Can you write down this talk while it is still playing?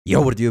Yo,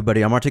 what do you,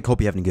 buddy? I'm Arctic.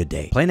 Hope you're having a good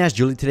day. Playing as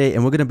Julie today,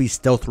 and we're gonna be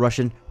stealth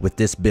rushing with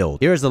this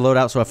build. Here is the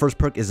loadout. So our first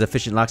perk is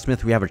Efficient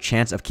Locksmith. We have a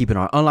chance of keeping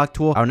our unlock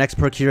tool. Our next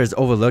perk here is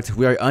Overlooked.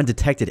 We are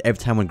undetected every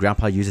time when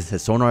Grandpa uses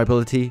his sonar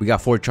ability. We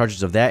got 4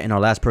 charges of that, and our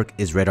last perk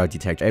is Radar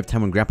Detector. Every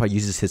time when Grandpa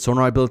uses his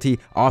sonar ability,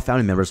 all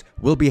family members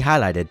will be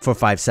highlighted for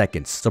 5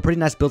 seconds. So pretty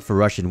nice build for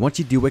rushing. Once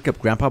you do wake up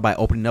Grandpa by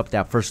opening up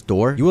that first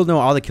door, you will know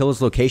all the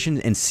killer's location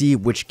and see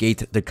which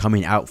gate they're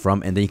coming out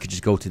from, and then you can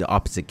just go to the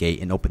opposite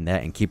gate and open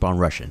that and keep on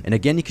rushing. And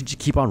again, you can just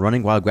keep on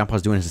running while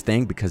Grandpa's doing his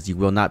thing because you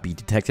will not be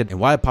detected, and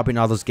while popping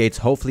all those gates,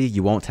 hopefully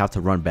you won't have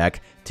to run back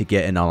to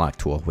get an unlock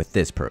tool with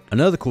this perk.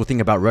 Another cool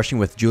thing about rushing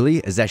with Julie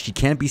is that she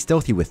can be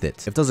stealthy with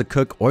it. If there's a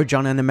cook or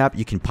John on the map,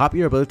 you can pop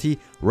your ability,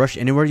 rush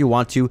anywhere you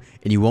want to,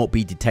 and you won't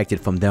be detected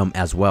from them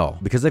as well.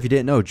 Because if you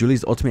didn't know,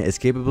 Julie's ultimate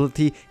escape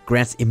ability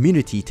grants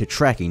immunity to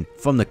tracking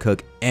from the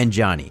cook and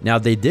Johnny. Now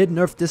they did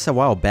nerf this a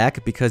while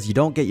back because you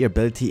don't get your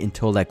ability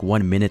until like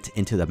 1 minute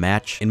into the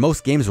match. In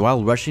most games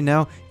while rushing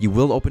now, you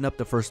will open up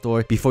the first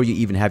door before you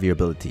even have your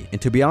ability.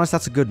 And to be honest,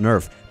 that's a good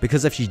nerf,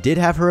 because if she did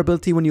have her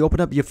ability when you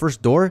open up your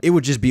first door, it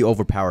would just be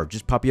overpowered.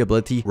 Just pop your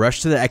ability,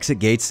 rush to the exit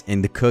gates,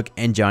 and the cook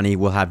and Johnny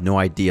will have no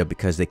idea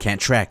because they can't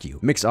track you.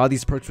 Mix all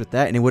these perks with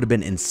that and it would have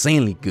been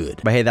insanely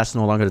good. But hey, that's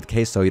no longer the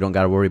case, so you don't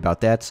gotta worry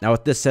about that. Now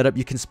with this setup,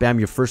 you can spam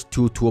your first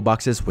 2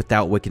 toolboxes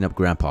without waking up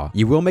Grandpa.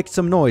 You will make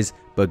some noise,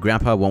 but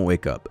Grandpa won't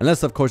wake up.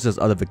 Unless, of course, there's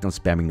other victims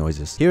spamming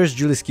noises. Here is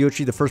Julie's skill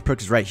tree. The first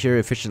perk is right here,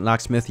 Efficient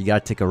Locksmith. You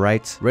gotta take a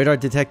right. Radar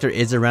Detector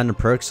is a random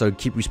perk, so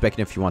keep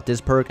respecting if you want this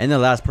perk. And the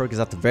last perk is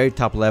at the very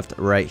top left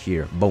right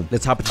here. Boom.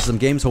 Let's hop into some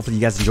games. Hopefully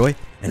you guys enjoy,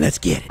 and let's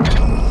get it.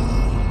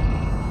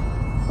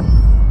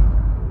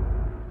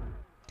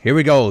 Here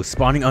we go.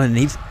 Spawning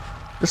underneath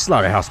the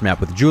slaughterhouse map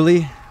with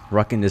Julie,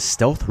 rocking this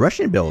stealth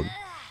Russian build.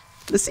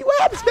 Let's see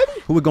what happens,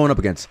 baby. Who we going up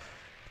against?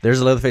 There's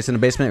a Leatherface in the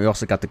basement. We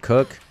also got the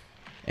cook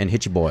and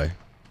Hitchy Boy.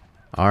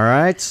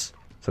 Alright,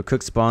 so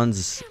cook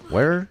spawns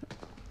where?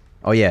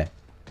 Oh yeah,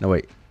 no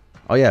wait.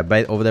 Oh yeah,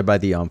 over there by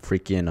the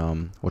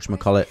freaking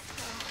whatchamacallit,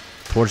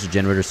 towards the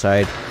generator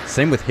side.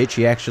 Same with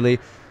Hitchy actually.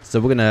 So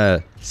we're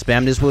gonna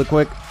spam this really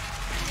quick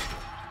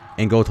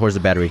and go towards the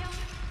battery.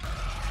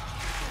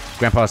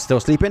 Grandpa's still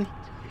sleeping.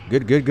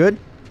 Good, good, good.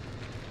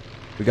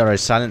 We got our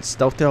silent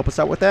stealth to help us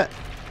out with that.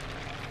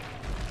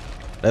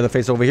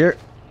 Leatherface over here.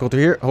 Go through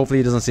here. Hopefully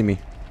he doesn't see me.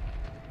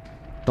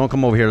 Don't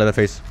come over here,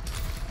 Leatherface.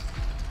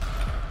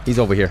 He's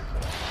over here.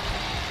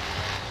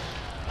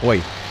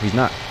 Wait, he's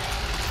not.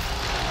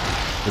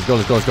 Let's go,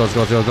 let's go, let's go, let's go,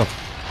 let's go, let's go.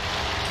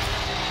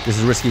 This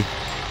is risky.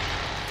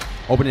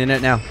 Opening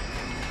it now.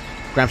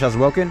 Grandpa's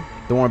broken.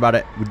 Don't worry about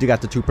it. We do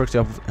got the 2 perks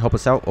to help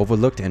us out.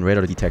 Overlooked and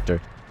Radar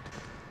Detector.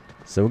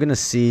 So we're going to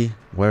see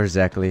where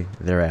exactly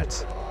they're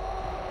at.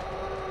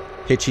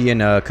 Hitchy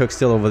and Cook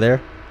still over there.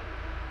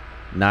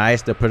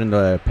 Nice. They're putting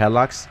the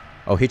padlocks.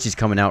 Oh, Hitchy's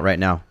coming out right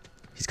now.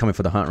 He's coming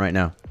for the hunt right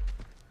now.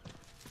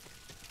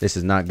 This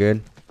is not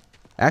good.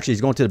 Actually,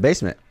 he's going to the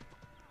basement.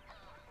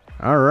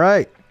 All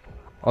right.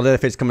 Oh, the other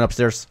face coming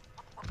upstairs.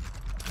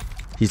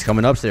 He's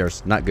coming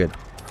upstairs. Not good.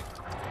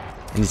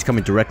 And he's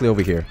coming directly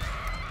over here,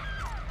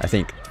 I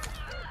think.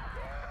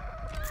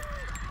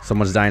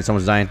 Someone's dying.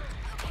 Someone's dying.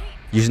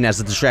 Using it as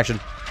a distraction.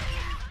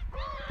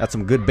 That's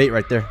some good bait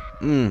right there.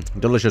 Mmm,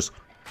 delicious.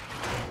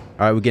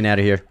 All right, we're getting out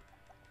of here.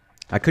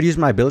 I could use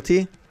my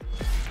ability,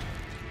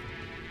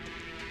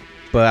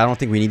 but I don't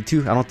think we need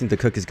to. I don't think the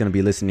cook is going to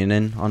be listening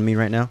in on me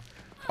right now.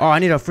 Oh, I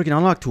need a freaking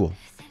unlock tool.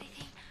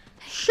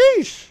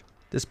 Sheesh.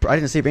 I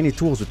didn't save any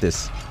tools with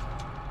this.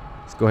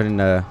 Let's go ahead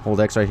and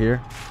hold X right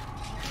here.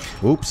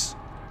 Oops.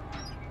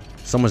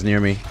 Someone's near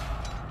me.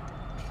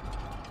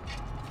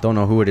 Don't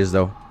know who it is,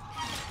 though.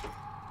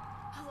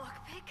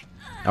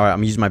 Alright,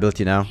 I'm using my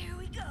ability now.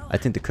 I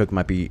think the cook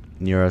might be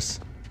near us.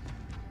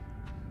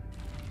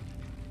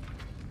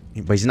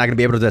 But he's not going to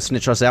be able to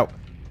snitch us out.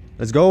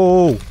 Let's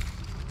go.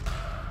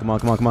 Come on,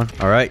 come on, come on.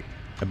 Alright.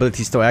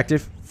 Ability's still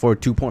active for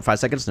 2.5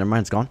 seconds. Never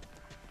mind, it's gone.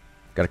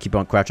 Gotta keep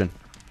on crouching.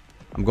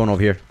 I'm going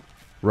over here.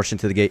 Rush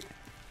into the gate.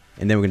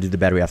 And then we're gonna do the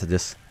battery after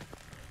this.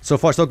 So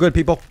far, so good,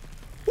 people.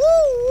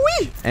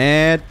 Woo-wee!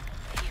 And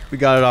we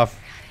got it off.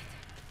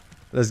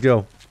 Let's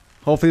go.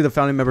 Hopefully the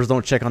family members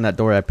don't check on that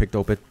door I picked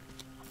open.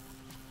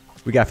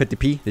 We got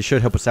 50p. This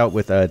should help us out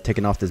with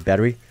taking off this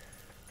battery.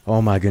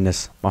 Oh my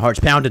goodness. My heart's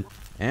pounding.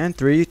 And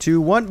 3,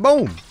 2, 1,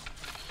 boom!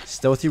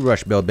 Stealthy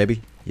rush build,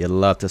 baby. You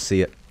love to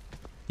see it.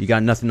 You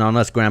got nothing on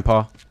us,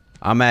 Grandpa.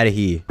 I'm out of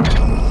here.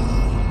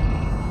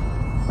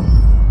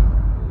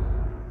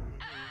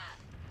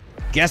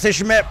 Gas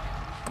station map.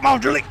 Come on,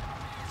 Julie.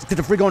 Let's get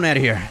the freak on out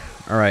of here.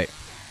 Alright.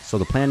 So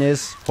the plan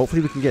is,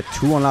 hopefully we can get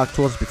 2 unlocked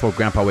tools before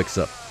Grandpa wakes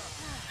up.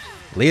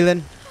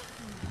 Leland,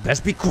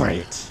 best be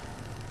quiet.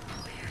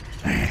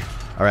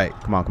 Alright,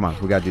 come on, come on.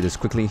 We gotta do this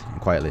quickly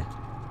and quietly.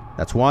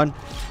 That's 1.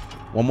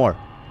 1 more.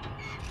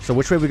 So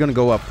which way are we gonna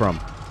go up from?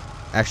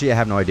 Actually, I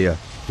have no idea.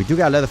 We do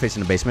got Leatherface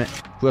in the basement.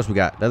 Who else we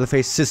got?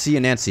 Leatherface, Sissy,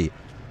 and Nancy.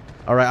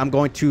 Alright, I'm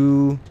going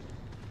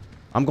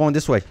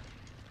this way.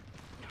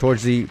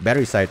 Towards the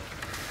battery side.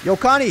 Yo,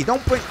 Connie,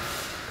 don't bring...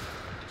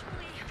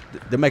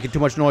 They're making too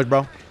much noise,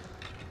 bro.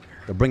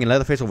 They're bringing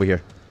Leatherface over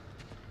here.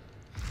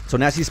 So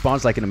Nancy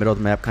spawns like in the middle of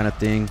the map kind of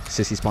thing.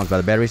 Sissy spawns by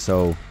the battery.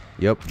 So,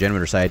 yep,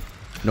 generator side.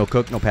 No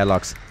cook, no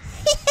padlocks.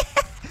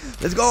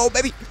 Let's go,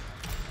 baby.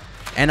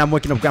 And I'm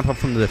waking up Grandpa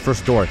from the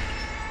first door.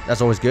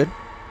 That's always good.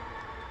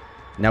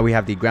 Now we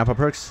have the Grandpa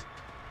perks.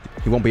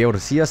 He won't be able to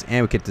see us,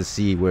 and we get to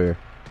see where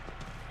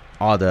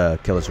all the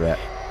killers are at.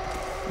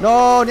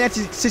 No,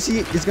 Nancy,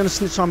 Sissy is gonna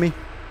snitch on me.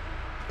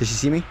 Did she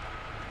see me?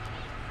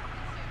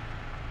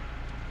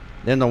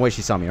 There's no way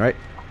she saw me, right?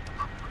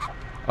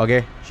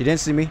 Okay, she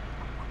didn't see me.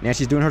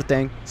 Nancy's doing her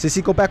thing.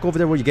 Sissy, go back over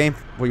there where you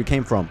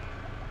came from.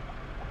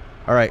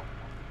 All right.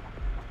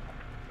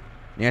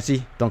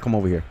 Nancy, don't come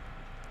over here.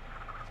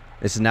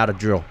 This is not a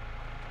drill.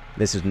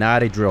 This is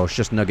not a drill. It's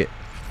just Nugget.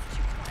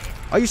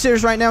 Are you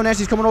serious right now?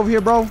 Nancy's coming over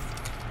here, bro.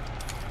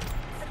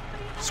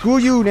 Screw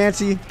you,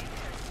 Nancy.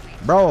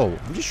 Bro,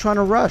 I'm just trying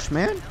to rush,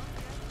 man.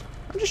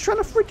 I'm just trying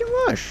to freaking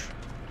rush.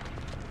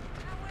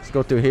 Let's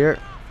go through here.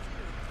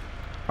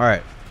 All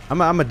right. I'm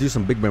gonna do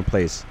some big brain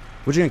plays.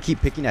 We're just gonna keep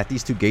picking at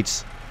these two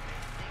gates.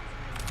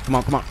 Come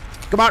on, come on,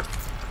 come on.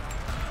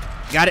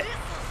 Got it.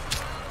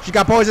 She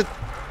got poisoned.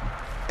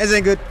 This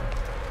ain't good.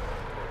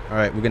 All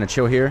right, we're gonna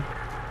chill here.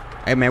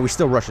 Hey, man, we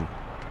still rushing.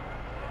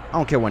 I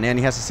don't care what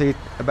Nanny has to say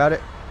about it.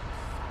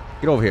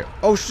 Get over here.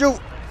 Oh, shoot.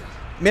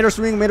 Made her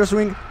swing, made her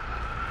swing.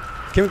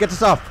 Can we get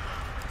this off?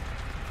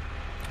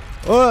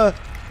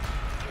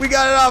 We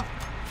got it off.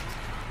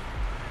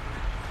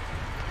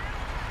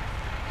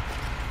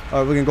 All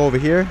right, we're gonna go over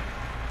here.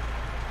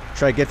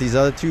 Try to get these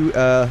other two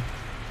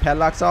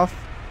padlocks off.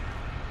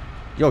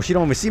 Yo, she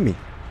don't even see me.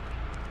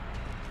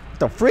 What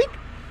the freak?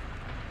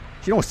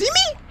 She don't see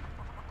me?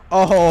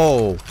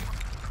 Oh.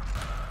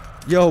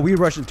 Yo, we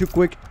rushing too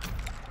quick.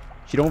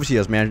 She don't see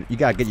us, man. You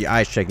gotta get your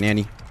eyes checked,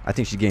 Nanny. I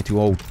think she's getting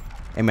too old.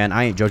 Hey, man,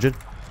 I ain't judging.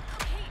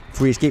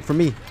 Free escape for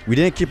me. We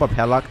didn't keep our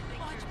padlock,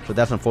 so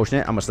that's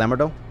unfortunate. I'm a slammer,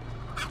 though.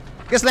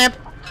 Get slammed.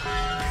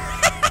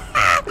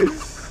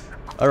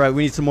 All right,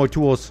 we need some more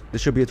tools. There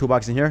should be a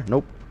toolbox in here.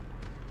 Nope.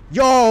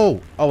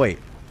 Yo! Oh, wait.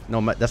 No,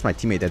 that's my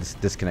teammate that's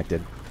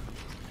disconnected.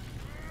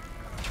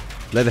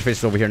 Leatherface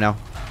is over here now.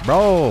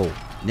 Bro!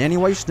 Nanny,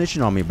 why you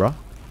snitching on me, bro?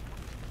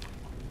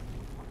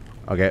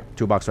 Okay,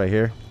 toolbox right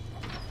here.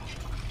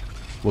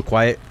 We're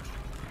quiet.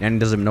 Nanny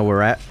doesn't know where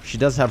we're at. She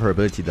does have her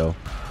ability, though.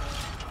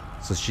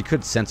 So she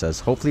could sense us.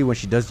 Hopefully, when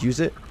she does use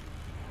it,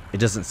 it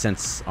doesn't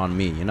sense on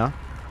me, you know?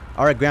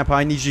 Alright, Grandpa,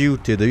 I need you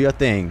to do your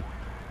thing.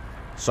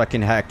 So I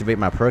can activate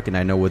my perk and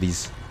I know where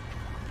these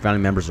family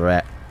members are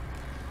at.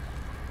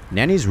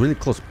 Nanny's really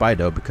close by,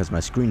 though, because my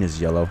screen is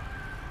yellow.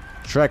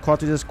 Should I crawl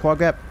through this quad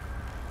gap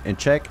and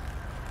check?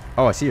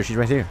 Oh, I see her. She's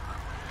right here.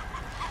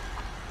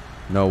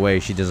 No way.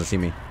 She doesn't see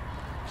me.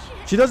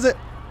 She does it.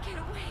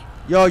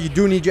 Yo, you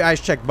do need your eyes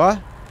checked,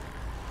 bruh.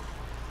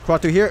 Crawl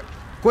through here.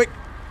 Quick.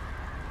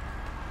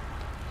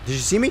 Did she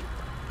see me?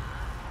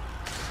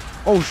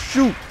 Oh,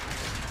 shoot.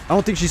 I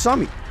don't think she saw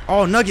me.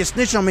 Oh, Nugget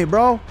snitched on me,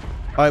 bro. All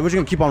right, we're just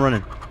going to keep on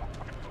running.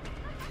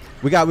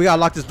 We got to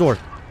lock this door.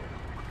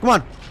 Come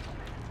on.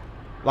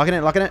 Locking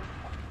it, locking it.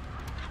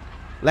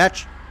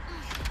 Latch.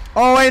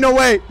 Oh, ain't no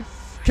way.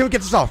 Can we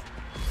get this off?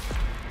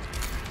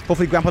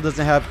 Hopefully Grandpa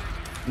doesn't have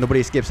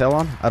nobody escapes hell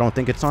on. I don't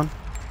think it's on.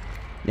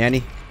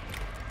 Nanny,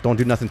 don't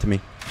do nothing to me.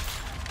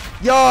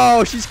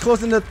 Yo, she's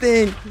closing the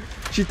thing.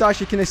 She thought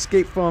she can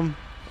escape from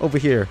over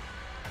here.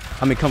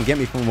 I mean, come get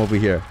me from over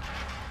here.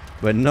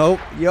 But nope.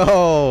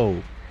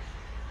 Yo.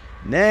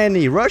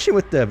 Nanny, rushing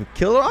with the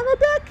killer on her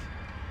back?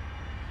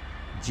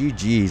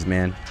 GG's,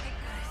 man.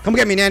 Come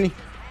get me, Nanny.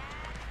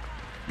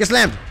 Get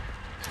slammed.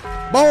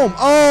 Boom.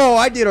 Oh,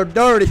 I did her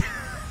dirty.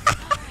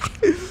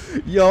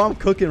 Yo, I'm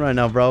cooking right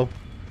now, bro.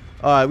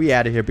 Alright, we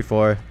out of here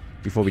before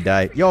we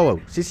die. Yo,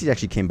 Sissy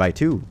actually came by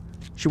too.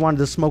 She wanted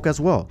to smoke as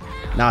well.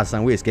 Nah,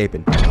 son, we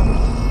escaping.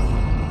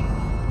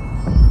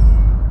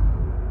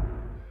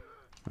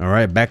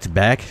 Alright, back to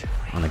back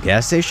on the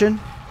gas station.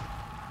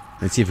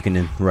 Let's see if we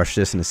can rush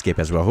this and escape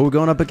as well. Who are we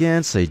going up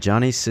against? Say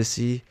Johnny,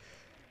 Sissy,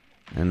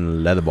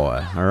 and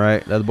Leatherboy.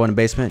 Alright, Leatherboy in the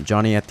basement.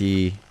 Johnny at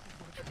the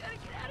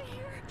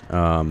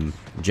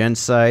Jen's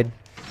side.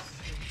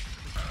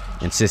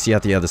 And Sissy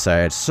at the other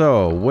side.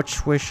 So,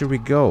 which way should we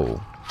go?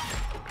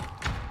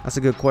 That's a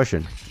good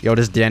question. Yo,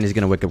 this Danny's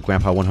gonna wake up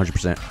Grandpa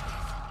 100%.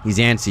 He's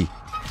antsy.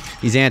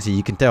 He's antsy,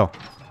 you can tell.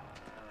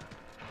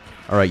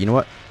 Alright, you know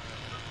what?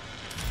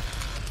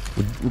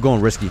 We're going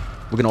risky.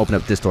 We're gonna open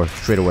up this door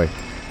straight away.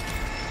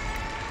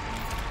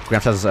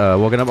 Grandpa's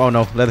woken up. Oh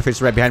no, Leatherface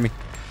is right behind me.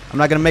 I'm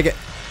not gonna make it.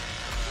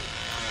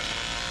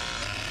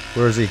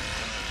 Where is he?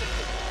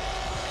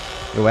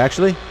 Yo,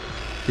 actually,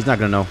 he's not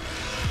gonna know.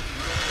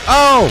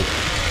 Oh!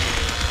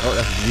 Oh,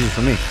 that's easy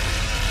for me.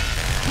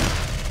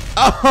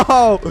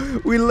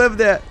 Oh, we lived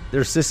that.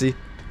 There's Sissy.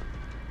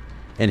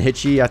 And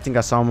Hitchy, I think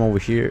I saw him over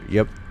here.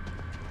 Yep.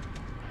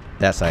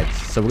 That side.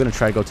 So we're going to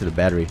try to go to the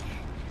battery.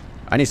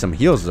 I need some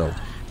heals, though.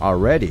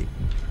 Already.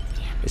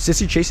 Is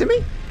Sissy chasing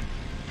me?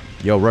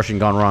 Yo, rushing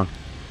gone wrong.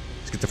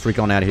 Let's get the freak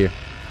on out of here.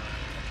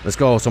 Let's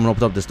go. Someone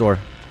opened up this door.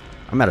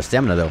 I'm out of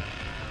stamina, though.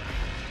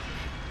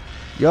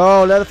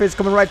 Yo, Leatherface is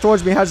coming right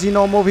towards me. How does he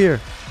know I'm over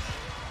here?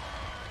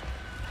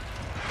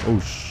 Oh,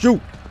 shoot.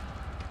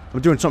 I'm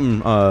doing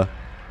something, oh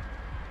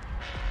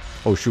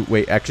shoot,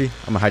 wait, actually,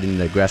 I'm hiding in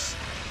the grass.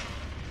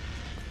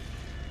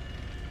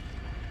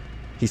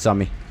 He saw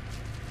me.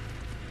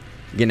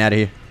 Getting out of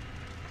here.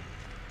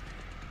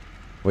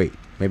 Wait,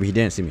 maybe he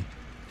didn't see me.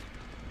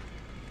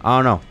 I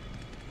don't know.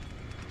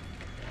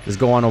 Let's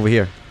go on over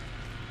here.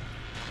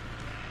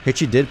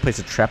 Hitchy did place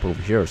a trap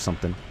over here or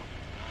something.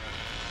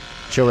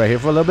 Chill right here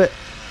for a little bit.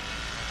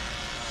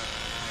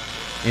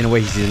 In a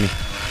way, he sees me.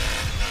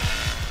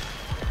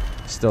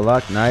 Still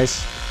locked.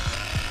 Nice.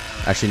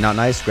 Actually, not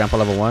nice. Grandpa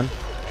level 1.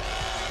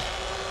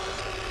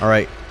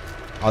 Alright.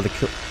 All the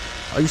kill.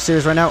 Are you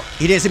serious right now?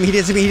 He didn't see me. He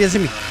didn't see me. He didn't see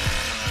me.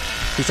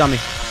 He saw me.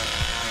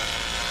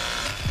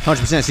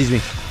 100% sees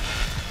me.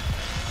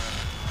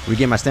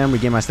 Regain my stam.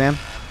 Regain my stam.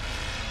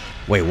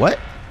 Wait, what?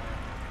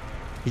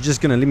 You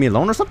just gonna leave me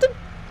alone or something?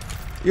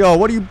 Yo,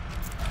 what are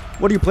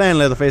you playing,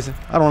 Leatherface?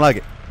 I don't like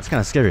it. It's kind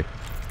of scary.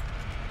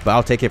 But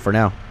I'll take it for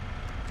now.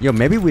 Yo,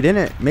 maybe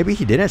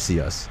he didn't see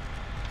us.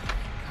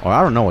 Or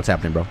I don't know what's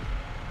happening, bro.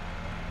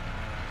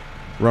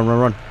 Run, run,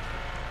 run.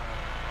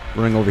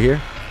 Running over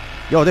here.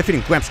 Yo, they're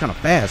feeding Gramps kind of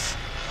fast.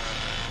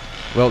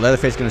 Well,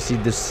 Leatherface gonna see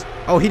this.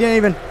 Oh, he didn't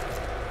even.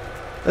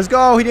 Let's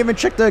go. He didn't even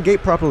check the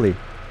gate properly.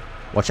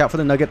 Watch out for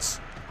the nuggets.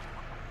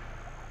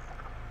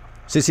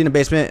 Sissy in the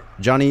basement.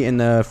 Johnny in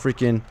the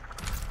freaking.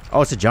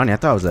 Oh, it's a Johnny. I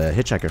thought it was a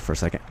hitchhiker for a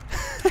second.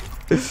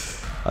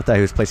 I thought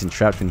he was placing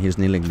traps when he was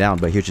kneeling down,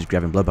 but he was just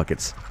grabbing blood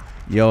buckets.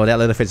 Yo, that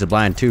Leatherface is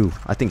blind too.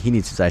 I think he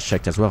needs his eyes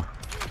checked as well.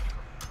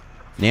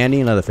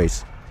 Nanny and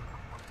Leatherface.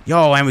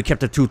 Yo, and we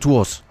kept the 2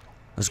 tools.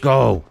 Let's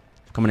go.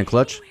 Coming in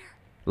clutch.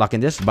 Locking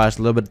this. Buy us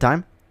a little bit of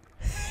time.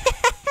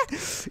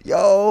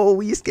 Yo,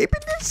 we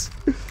escaping this?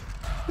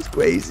 It's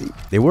crazy.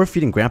 They were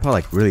feeding Grandpa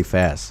like really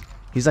fast.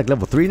 He's like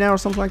level 3 now or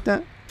something like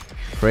that.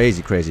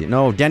 Crazy, crazy.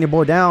 No, Danny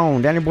boy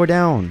down. Danny boy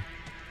down.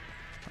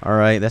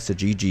 Alright, that's the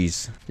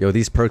GG's. Yo,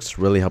 these perks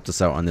really helped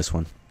us out on this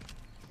one.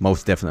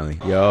 Most definitely.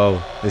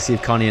 Yo, let's see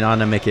if Connie and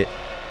Anna make it.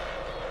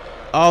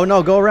 Oh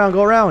no, go around,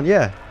 go around.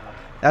 Yeah.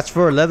 That's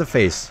for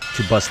Leatherface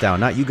to bust down,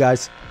 not you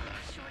guys.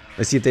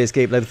 Let's see if they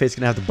escape. Leatherface is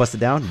gonna have to bust it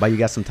down. Buy you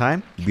guys some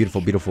time.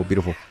 Beautiful, beautiful,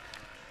 beautiful.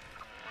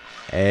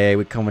 Hey,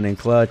 we're coming in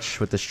clutch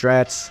with the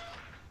strats.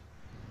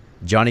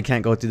 Johnny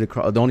can't go through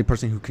the only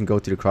person who can go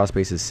through the cross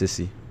space is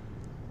Sissy.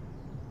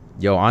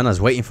 Yo,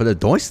 Anna's waiting for the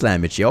door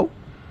slammage, yo.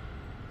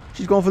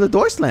 She's going for the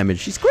door slammage.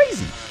 She's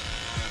crazy.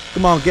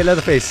 Come on, get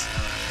Leatherface.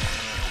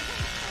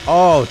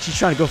 Oh, she's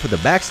trying to go for the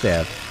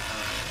backstab.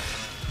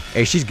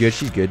 Hey, she's good.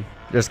 She's good.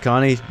 There's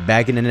Connie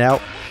bagging in and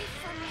out.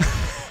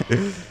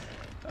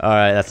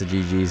 Alright, that's the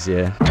GG's,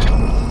 yeah.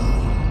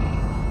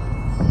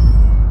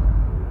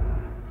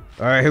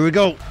 Alright, here we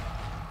go.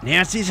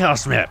 Nancy's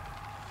house map.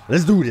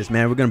 Let's do this,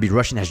 man. We're going to be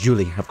rushing as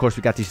Julie. Of course,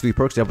 we got these 3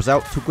 perks to help us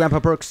out. 2 Grandpa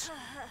perks.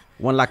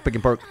 1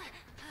 lockpicking perk.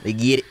 They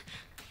get it.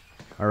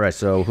 Alright,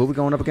 so who are we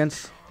going up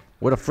against?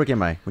 Where the frick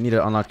am I? We need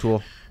an unlock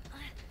tool.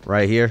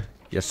 Right here.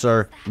 Yes,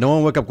 sir. No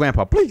one wake up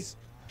Grandpa, please.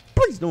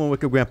 Please, no one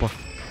wake up Grandpa.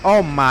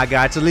 Oh my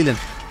god, it's a Leland.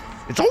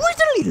 It's always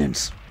the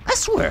Lelands. I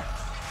swear.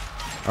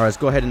 Alright, let's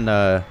go ahead and,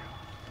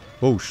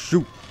 oh,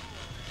 shoot.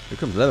 Here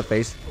comes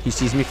Leatherface. He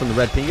sees me from the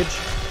red pingage.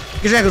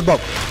 Get your ankles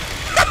broke.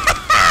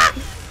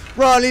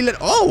 Raw Leland.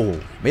 Oh,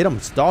 made him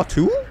stall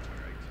too?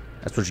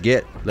 That's what you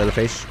get,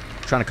 Leatherface.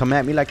 Trying to come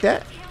at me like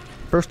that?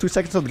 First 2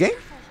 seconds of the game?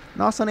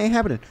 No, son, ain't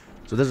happening.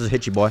 So this is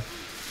Hitchy boy.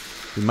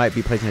 He might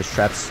be placing his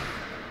traps,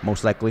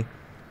 most likely.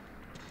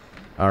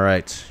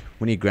 Alright.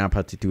 We need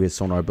Grandpa to do his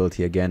sonar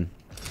ability again.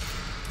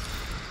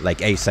 Like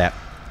ASAP.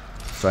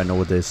 So I know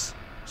what this.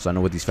 So I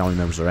know what these family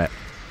members are at.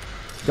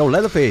 Yo,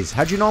 Leatherface,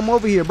 how'd you know I'm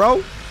over here,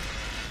 bro?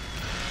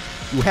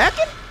 You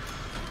hacking?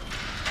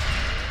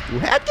 You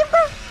hacking, bro?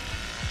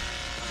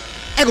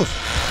 Ankles!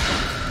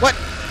 What?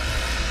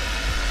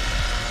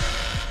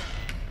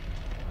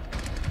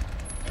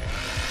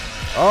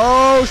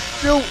 Oh,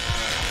 shoot!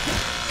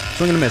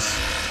 Swing and a miss.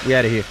 We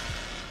out of here.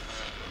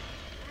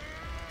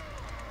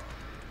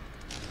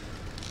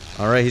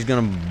 Alright, he's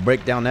gonna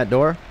break down that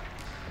door.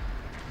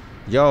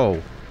 Yo,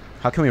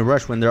 how can we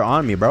rush when they're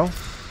on me, bro?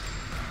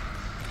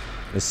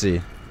 Let's see.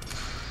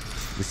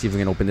 Let's see if we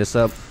can open this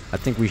up. I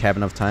think we have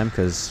enough time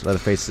because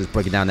Leatherface is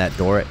breaking down that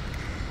door.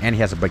 And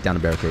he has to break down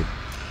the barricade.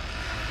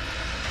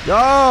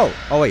 Yo!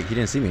 Oh, wait, he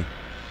didn't see me.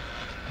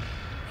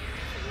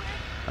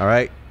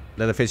 Alright.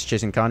 Leatherface is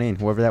chasing Connie and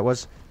whoever that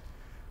was.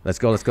 Let's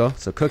go, let's go.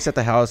 So Cook's at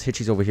the house.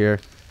 Hitchy's over here.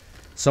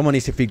 Someone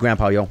needs to feed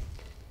Grandpa, yo.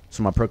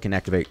 So my perk can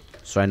activate.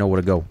 So I know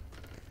where to go.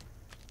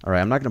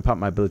 Alright, I'm not going to pop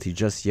my ability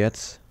just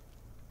yet.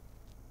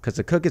 Because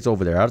the Cook is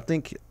over there. I don't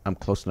think I'm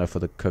close enough for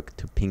the Cook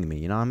to ping me.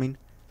 You know what I mean?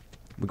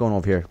 We're going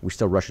over here. We're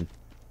still rushing.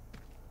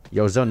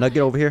 Yo, is there a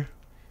nugget over here?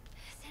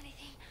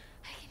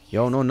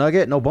 Yo, no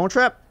nugget? No bone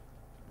trap?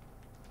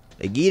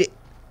 They get it.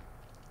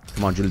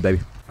 Come on, Julie, baby.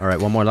 Alright,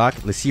 one more lock.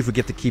 Let's see if we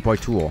get to keep our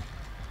tool.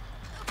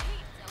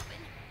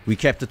 We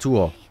kept the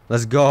tool.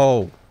 Let's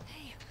go.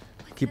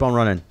 Keep on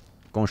running.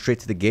 Going straight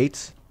to the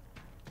gates.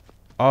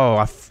 Oh,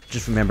 I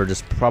just remembered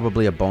there's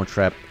probably a bone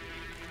trap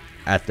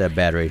at the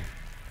battery.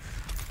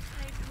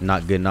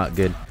 Not good, not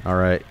good.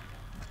 Alright.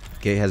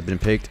 Gate has been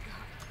picked.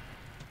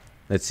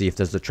 Let's see if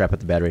there's a trap at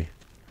the battery.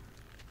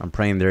 I'm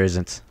praying there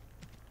isn't.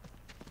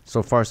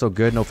 So far, so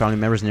good. No family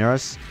members near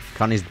us.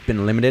 Connie's been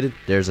eliminated.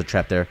 There's a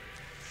trap there.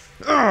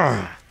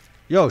 Ugh.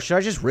 Yo, should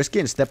I just risk it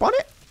and step on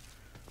it?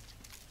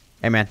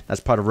 Hey, man.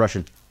 That's part of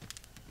Russian.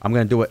 I'm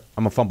gonna do it.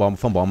 I'm a fumble. I'm a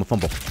fumble. I'm a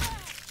fumble.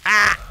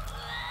 Ah!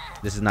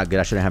 This is not good.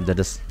 I shouldn't have done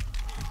this.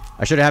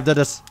 I shouldn't have done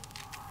this.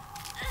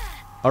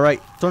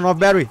 Alright. Turn off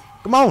battery.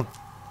 Come on.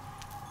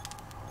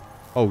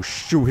 Oh,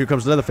 shoot. Here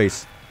comes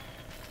Leatherface.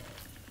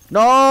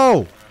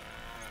 No!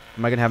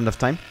 Am I gonna have enough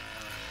time?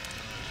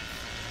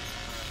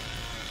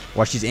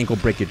 Watch these ankle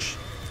breakage.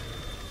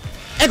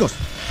 Ankles!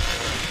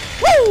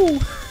 Woo!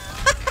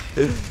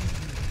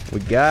 We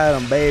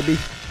got him, baby.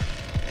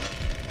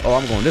 Oh,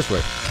 I'm going this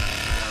way.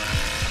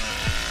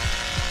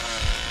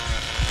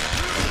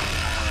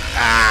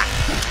 Ah!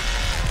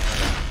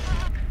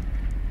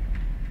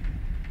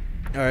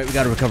 Alright, we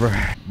gotta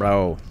recover.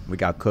 Bro, we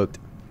got cooked.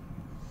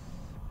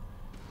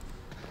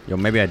 Yo,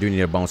 maybe I do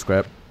need a bone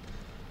scrap.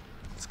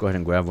 Let's go ahead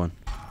and grab one.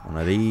 One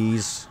of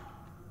these.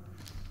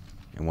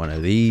 And one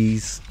of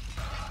these.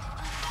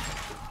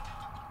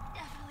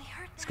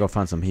 Let's go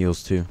find some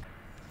heals too.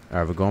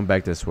 Alright, we're going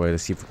back this way.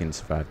 Let's see if we can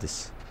survive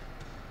this.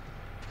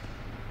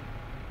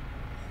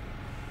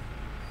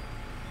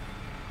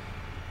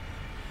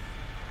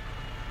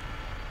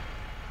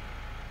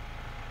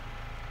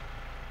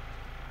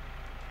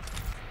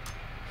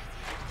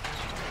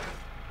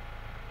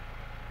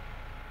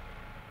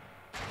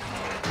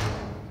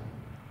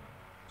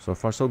 So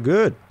far, so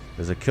good.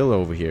 There's a killer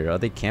over here. Are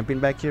they camping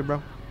back here,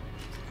 bro?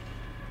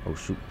 Oh,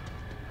 shoot.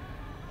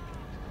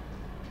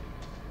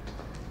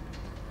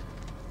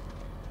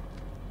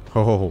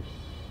 Oh.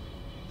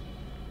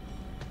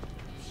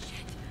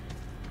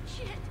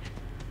 Shit.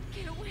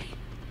 Get away.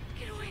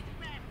 Get away.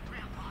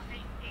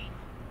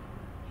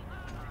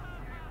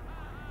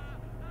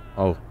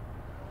 Oh.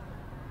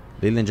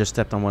 Leland just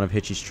stepped on one of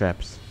Hitchy's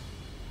traps.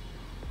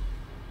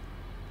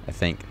 I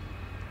think.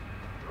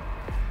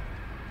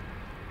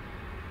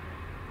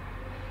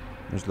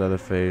 There's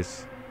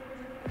Leatherface.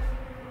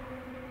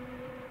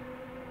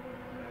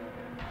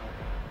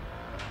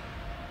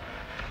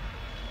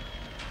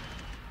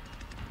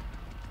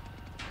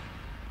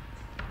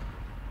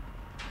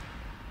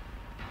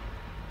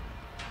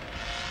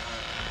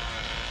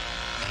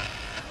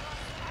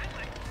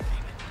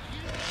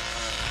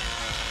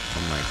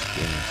 Oh my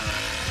goodness.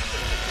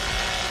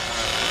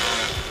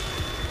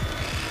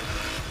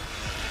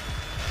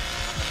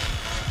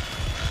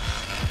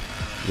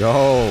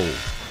 Yo.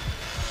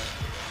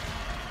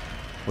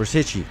 Where's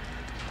Hitchy?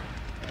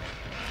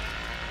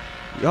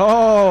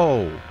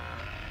 Yo.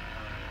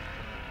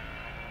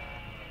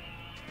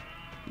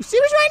 You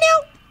serious right now?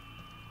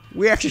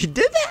 We actually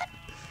did that?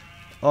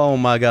 Oh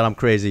my god, I'm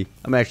crazy.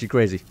 I'm actually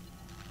crazy.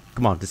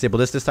 Come on, disable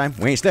this time.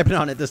 We ain't stepping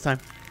on it this time.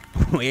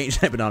 We ain't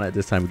stepping on it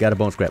this time. We got a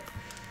bone scrap.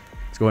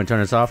 Let's go ahead and turn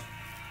this off.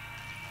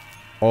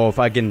 Oh, if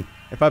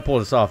I pull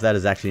this off, that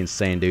is actually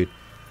insane, dude.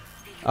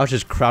 I was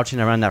just crouching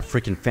around that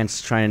freaking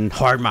fence trying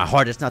hard my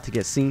hardest not to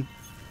get seen.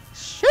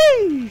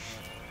 Sheesh.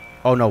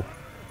 Oh no.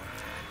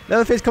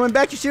 Leatherface coming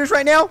back. You serious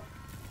right now?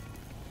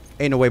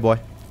 Ain't no way, boy.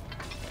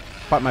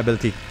 Pop my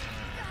ability.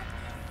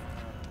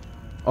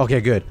 Okay,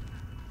 good.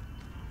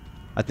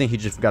 I think he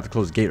just forgot to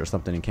close the gate or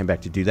something and came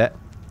back to do that.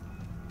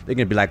 They're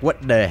gonna be like,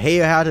 what the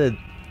hell?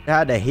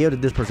 How the hell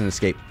did this person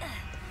escape?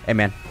 Hey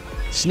man,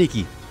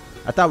 sneaky.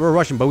 I thought we were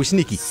Russian, but we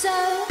sneaky.